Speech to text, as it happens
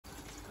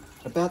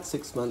About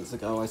 6 months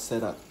ago, I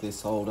set up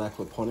this old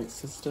aquaponics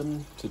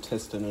system to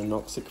test an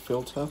anoxic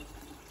filter.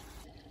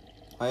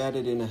 I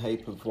added in a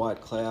heap of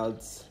white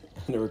clouds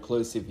and a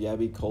reclusive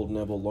yabby called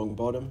Neville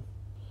Longbottom.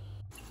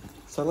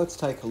 So let's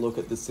take a look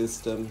at the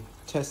system,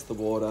 test the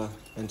water,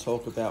 and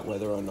talk about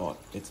whether or not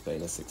it's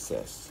been a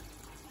success.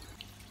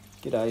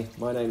 G'day,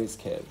 my name is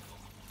Kev.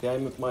 The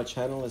aim of my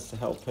channel is to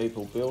help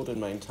people build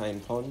and maintain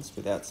ponds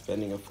without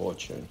spending a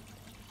fortune.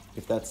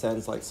 If that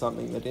sounds like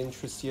something that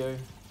interests you,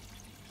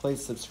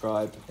 please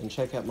subscribe and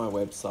check out my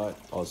website,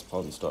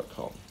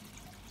 ozponds.com.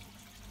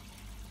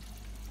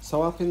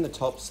 So up in the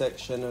top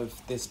section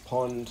of this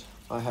pond,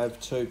 I have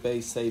two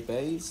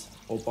BCBs,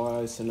 or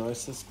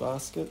biocenosis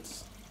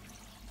baskets.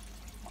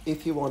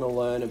 If you want to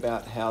learn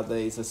about how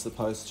these are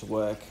supposed to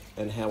work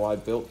and how I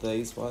built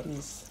these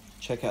ones,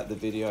 check out the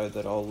video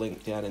that I'll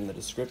link down in the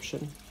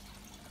description.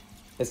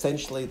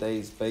 Essentially,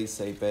 these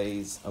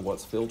BCBs are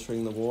what's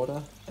filtering the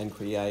water and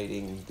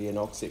creating the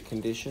anoxic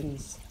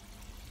conditions.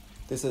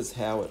 This is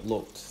how it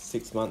looked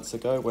 6 months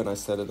ago when I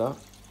set it up,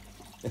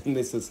 and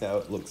this is how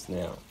it looks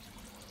now.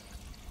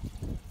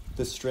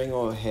 The string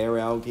or hair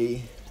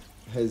algae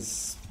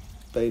has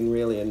been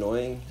really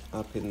annoying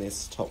up in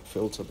this top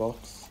filter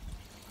box,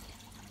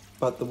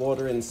 but the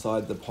water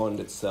inside the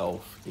pond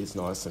itself is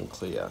nice and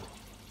clear.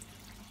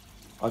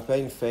 I've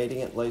been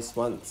feeding at least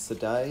once a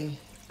day,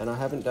 and I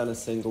haven't done a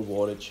single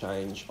water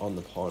change on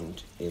the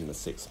pond in the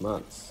 6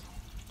 months.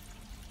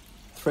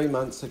 3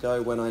 months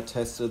ago when I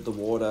tested the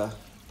water,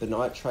 the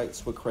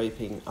nitrates were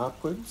creeping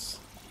upwards.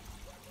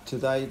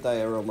 Today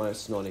they are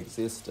almost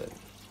non-existent,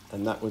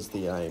 and that was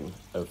the aim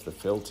of the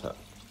filter.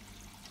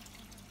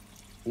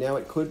 Now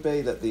it could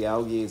be that the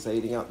algae is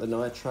eating up the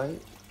nitrate,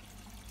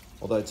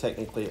 although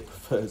technically it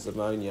prefers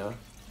ammonia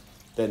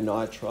than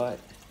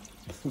nitrite,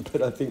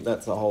 but I think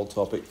that's a whole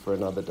topic for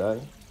another day.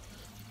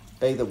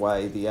 Either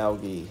way, the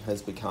algae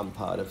has become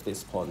part of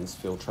this pond's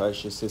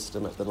filtration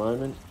system at the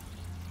moment.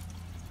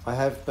 I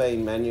have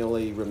been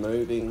manually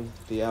removing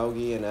the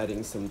algae and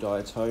adding some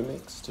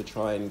diatomics to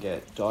try and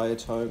get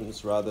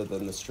diatoms rather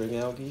than the string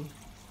algae.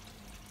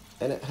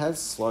 And it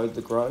has slowed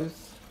the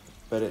growth,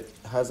 but it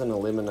hasn't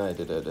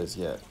eliminated it as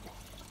yet.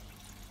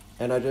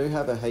 And I do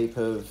have a heap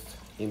of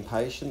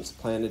impatiens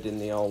planted in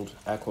the old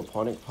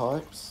aquaponic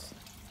pipes.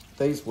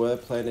 These were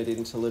planted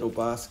into little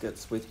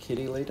baskets with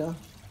kitty litter,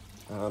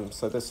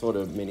 so they're sort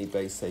of mini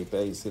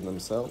BCBs in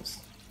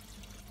themselves.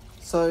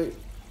 So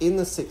in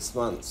the 6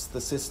 months,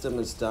 the system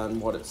has done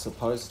what it's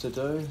supposed to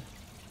do.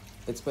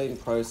 It's been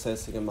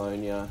processing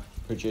ammonia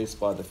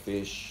produced by the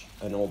fish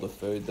and all the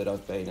food that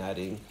I've been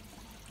adding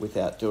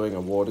without doing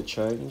a water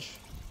change.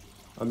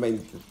 I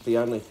mean, the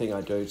only thing I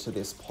do to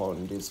this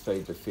pond is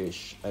feed the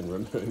fish and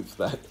remove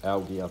that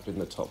algae up in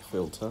the top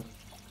filter.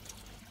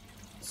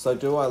 So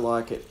do I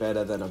like it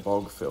better than a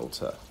bog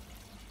filter?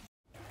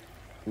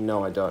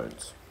 No, I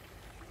don't.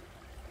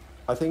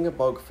 I think a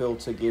bog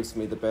filter gives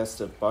me the best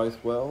of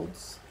both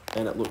worlds,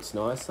 and it looks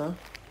nicer.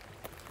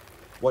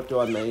 What do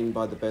I mean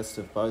by the best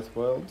of both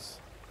worlds?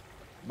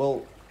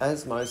 Well,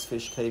 as most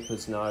fish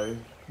keepers know,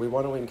 we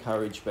want to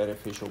encourage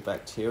beneficial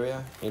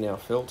bacteria in our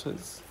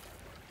filters.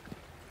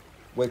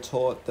 We're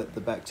taught that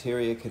the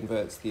bacteria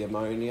converts the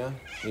ammonia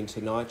into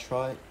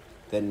nitrite,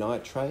 then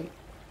nitrate.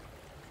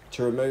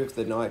 To remove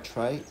the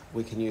nitrate,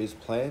 we can use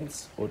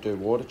plants or do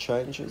water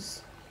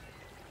changes.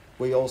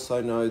 We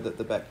also know that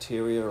the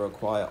bacteria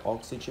require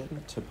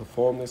oxygen to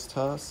perform this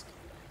task.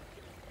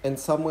 And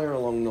somewhere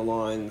along the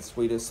lines,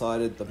 we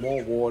decided the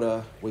more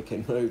water we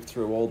can move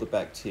through all the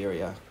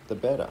bacteria, the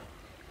better.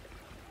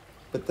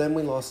 But then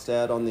we lost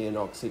out on the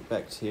anoxic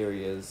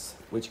bacterias,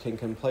 which can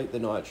complete the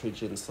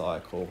nitrogen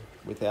cycle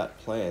without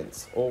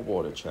plants or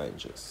water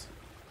changes.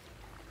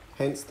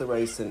 Hence the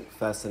recent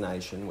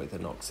fascination with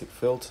anoxic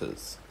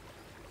filters.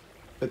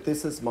 But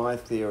this is my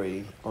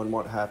theory on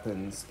what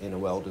happens in a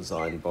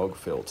well-designed bog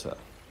filter.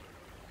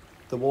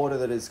 The water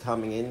that is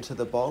coming into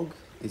the bog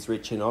is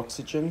rich in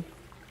oxygen.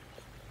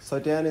 So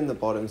down in the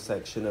bottom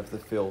section of the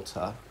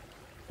filter,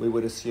 we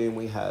would assume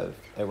we have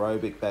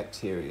aerobic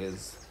bacteria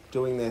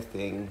doing their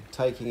thing,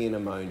 taking in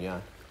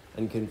ammonia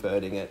and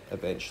converting it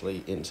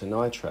eventually into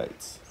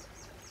nitrates.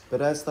 But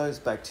as those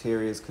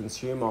bacteria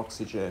consume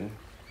oxygen,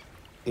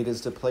 it is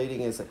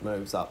depleting as it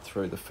moves up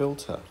through the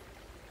filter.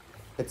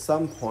 At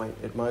some point,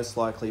 it most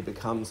likely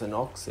becomes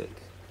anoxic,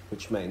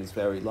 which means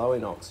very low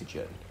in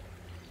oxygen.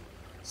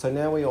 So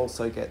now we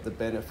also get the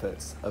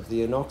benefits of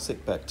the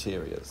anoxic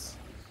bacteria.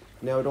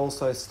 Now it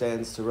also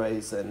stands to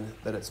reason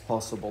that it's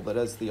possible that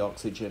as the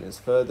oxygen is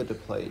further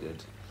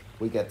depleted,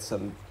 we get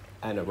some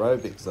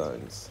anaerobic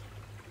zones.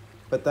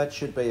 But that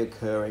should be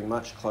occurring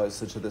much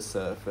closer to the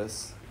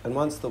surface, and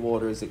once the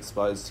water is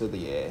exposed to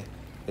the air,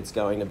 it's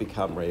going to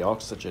become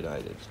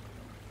reoxygenated.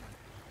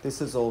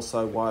 This is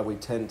also why we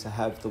tend to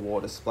have the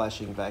water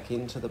splashing back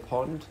into the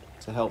pond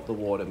to help the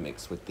water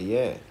mix with the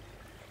air.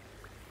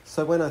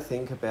 So when I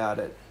think about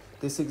it,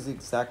 this is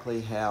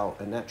exactly how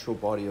a natural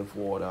body of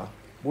water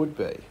would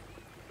be.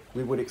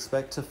 We would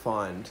expect to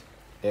find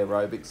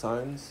aerobic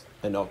zones,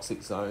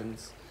 anoxic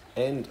zones,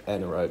 and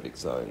anaerobic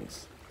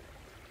zones.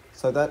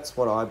 So that's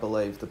what I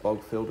believe the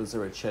bog filters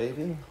are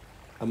achieving,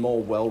 a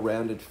more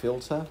well-rounded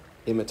filter,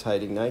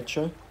 imitating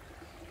nature.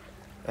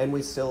 And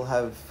we still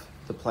have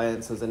the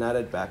plants as an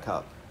added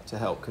backup to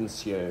help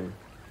consume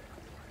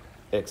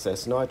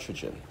excess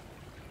nitrogen.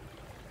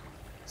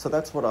 So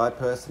that's what I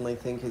personally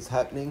think is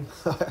happening.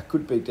 I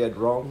could be dead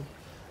wrong,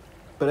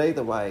 but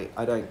either way,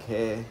 I don't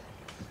care.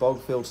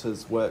 Bog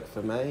filters work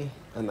for me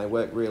and they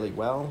work really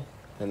well,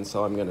 and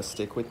so I'm going to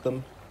stick with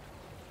them.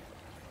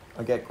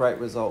 I get great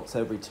results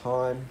every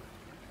time.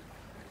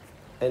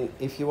 And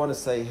if you want to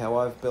see how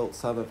I've built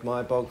some of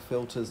my bog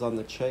filters on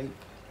the cheap,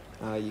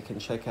 you can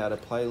check out a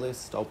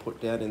playlist I'll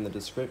put down in the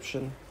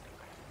description.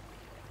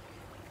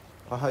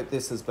 I hope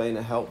this has been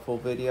a helpful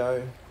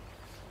video.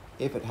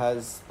 If it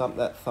has, thump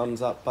that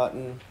thumbs up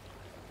button,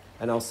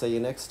 and I'll see you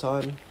next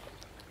time.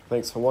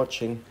 Thanks for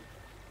watching.